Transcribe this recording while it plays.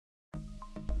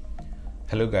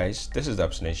Hello guys, this is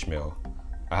Ishmael.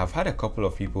 I have had a couple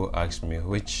of people ask me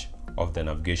which of the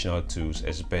navigational tools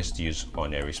is best used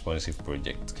on a responsive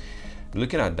project.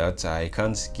 Looking at that, I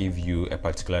can't give you a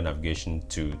particular navigation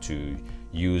tool to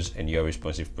use in your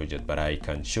responsive project, but I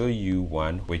can show you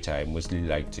one which I mostly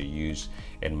like to use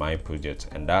in my project,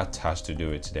 and that has to do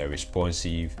with the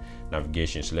responsive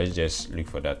navigation. So let's just look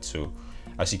for that. So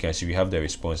as you can see, we have the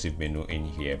responsive menu in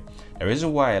here. The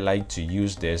reason why I like to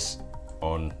use this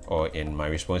on or in my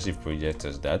responsive project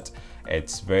is that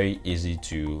it's very easy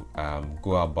to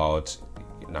go about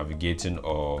navigating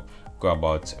or go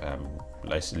about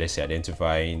let's say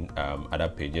identifying other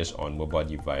pages on mobile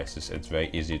devices. It's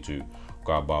very easy to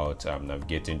go about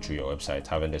navigating through your website,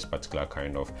 having this particular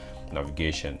kind of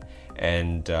navigation.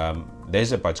 And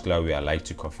there's a particular way I like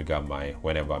to configure my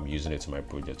whenever I'm using it in my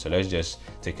project. So let's just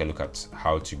take a look at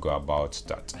how to go about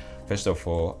that. First of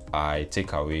all, I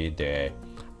take away the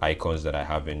icons that I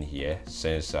have in here,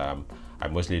 since I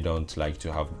mostly don't like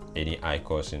to have any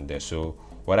icons in there. So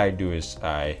what I do is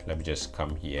let me just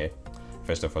come here.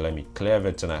 First of all, let me clear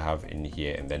everything I have in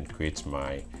here and then create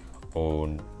my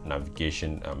own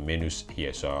navigation menus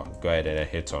here. So I'll go ahead and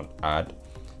hit on add.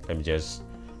 Let me just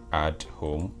add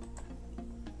home.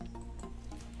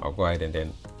 I'll go ahead and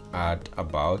then add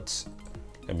about.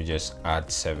 Let me just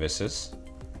add services.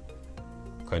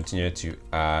 Continue to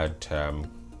add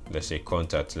let's say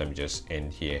contact. Let me just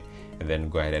end here and then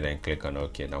go ahead and click on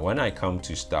OK. Now when I come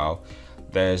to style,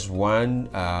 there's one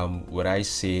what I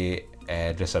say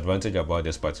disadvantage about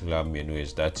this particular menu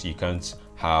is that you can't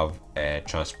have a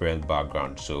transparent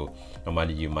background. So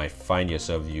normally you might find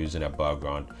yourself using a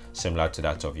background similar to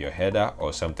that of your header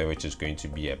or something which is going to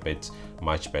be a bit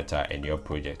much better in your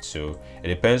project. So it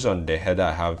depends on the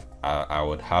header I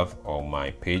would have on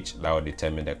my page. That would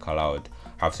determine the color I would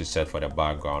have to set for the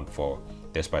background for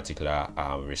this particular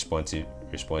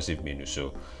responsive menu.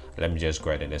 So let me just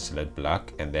go ahead and select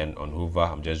black, and then on hover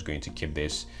I'm just going to keep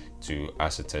this to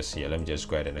as it is here. Let me just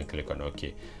go ahead and click on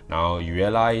OK. Now you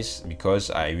realize,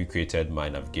 because I recreated my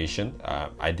navigation,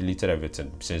 I deleted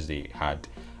everything since they had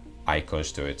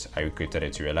icons to it. I recreated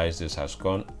it. You realize this has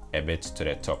gone a bit to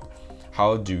the top.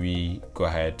 How do we go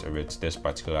ahead with this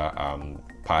particular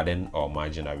padding or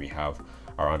margin that we have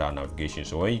around our navigation?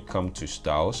 So when you come to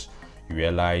styles, you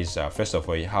realize first of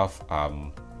all you have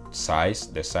size,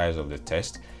 the size of the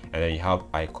text, and then you have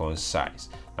icon size.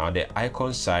 Now the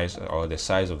icon size or the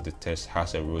size of the text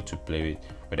has a role to play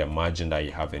with the margin that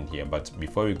you have in here. But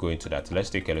before we go into that, let's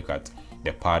take a look at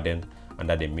the padding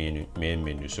under the main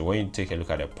menu. So when you take a look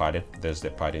at the padding, there's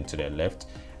the padding to the left,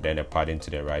 then the padding to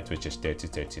the right, which is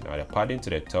 30-30. Now the padding to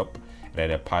the top and then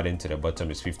the padding to the bottom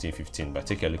is 15-15. But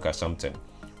take a look at something.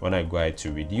 When I go ahead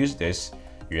to reduce this,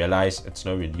 you realize it's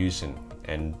not reducing,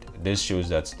 and this shows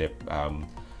that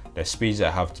the space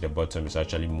I have to the bottom is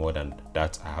actually more than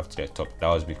that I have to the top. That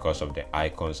was because of the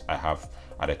icons I have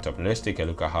at the top. Let's take a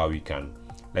look at how we can,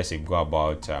 let's say, go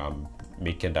about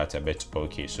making that a bit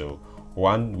okay. So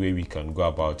one way we can go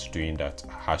about doing that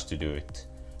has to do with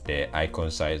the icon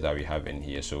size that we have in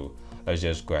here. So let's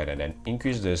just go ahead and then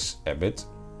increase this a bit,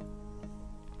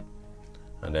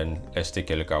 and then let's take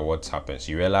a look at what happens.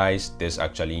 You realize this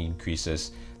actually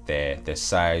increases the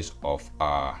size of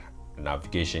our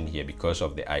navigation here because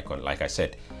of the icon. Like I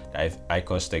said, the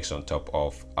icon sticks on top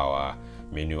of our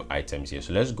menu items here.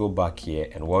 So let's go back here,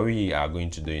 and what we are going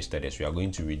to do instead is we are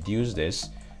going to reduce this.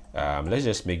 Let's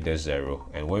just make this 0,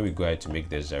 and when we go ahead to make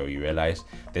this 0, you realize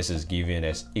this is giving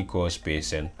us equal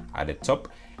spacing at the top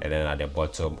and then at the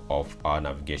bottom of our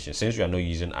navigation. Since we are not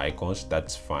using icons,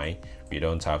 that's fine. We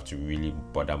don't have to really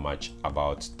bother much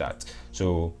about that.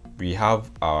 So we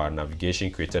have our navigation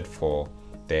created for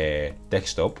the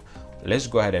desktop. Let's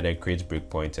go ahead and then create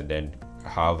breakpoint and then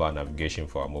have our navigation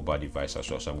for our mobile device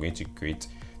as well. So I'm going to create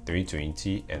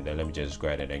 320, and then let me just go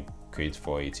ahead and then create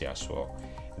 480 as well.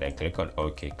 Then click on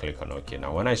OK, click on OK.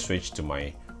 Now when I switch to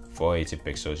my 480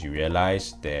 pixels, you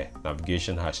realize the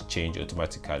navigation has changed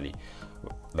automatically.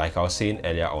 Like I was saying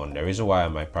earlier on, the reason why I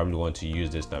might probably want to use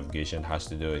this navigation has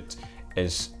to do with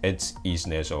its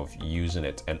easiness of using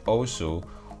it, and also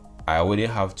I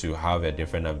wouldn't have to have a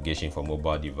different navigation for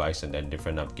mobile device and then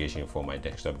different navigation for my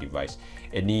desktop device.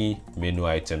 Any menu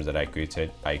items that I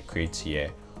create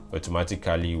here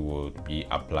automatically will be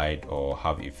applied or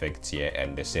have effects here,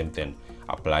 and the same thing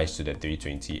applies to the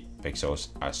 320 pixels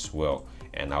as well,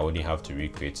 and I wouldn't have to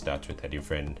recreate that with a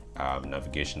different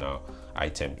navigational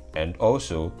item. And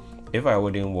also, if I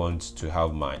wouldn't want to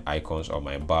have my icons or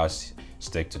my bars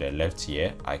stick to the left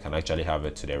here, I can actually have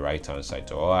it to the right hand side.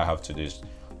 So all I have to do is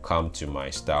come to my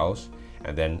styles,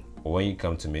 and then when you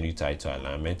come to menu title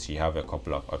alignment, you have a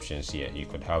couple of options here. You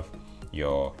could have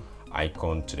your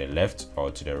icon to the left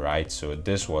or to the right. So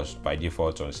this was by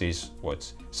default on says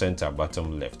what center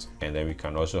bottom left, and then we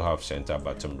can also have center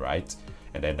bottom right,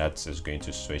 and then that is going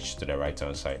to switch to the right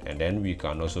hand side. And then we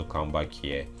can also come back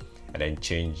here and then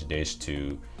change this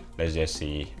to, let's just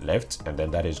say, left, and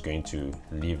then that is going to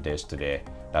leave this to the,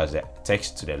 that's the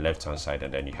text to the left hand side,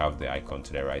 and then you have the icon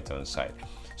to the right hand side.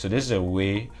 So this is a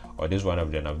way, or this is one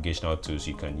of the navigational tools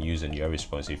you can use in your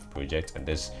responsive project, and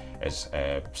this is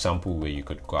a sample way you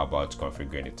could go about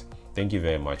configuring it. Thank you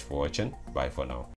very much for watching. Bye for now.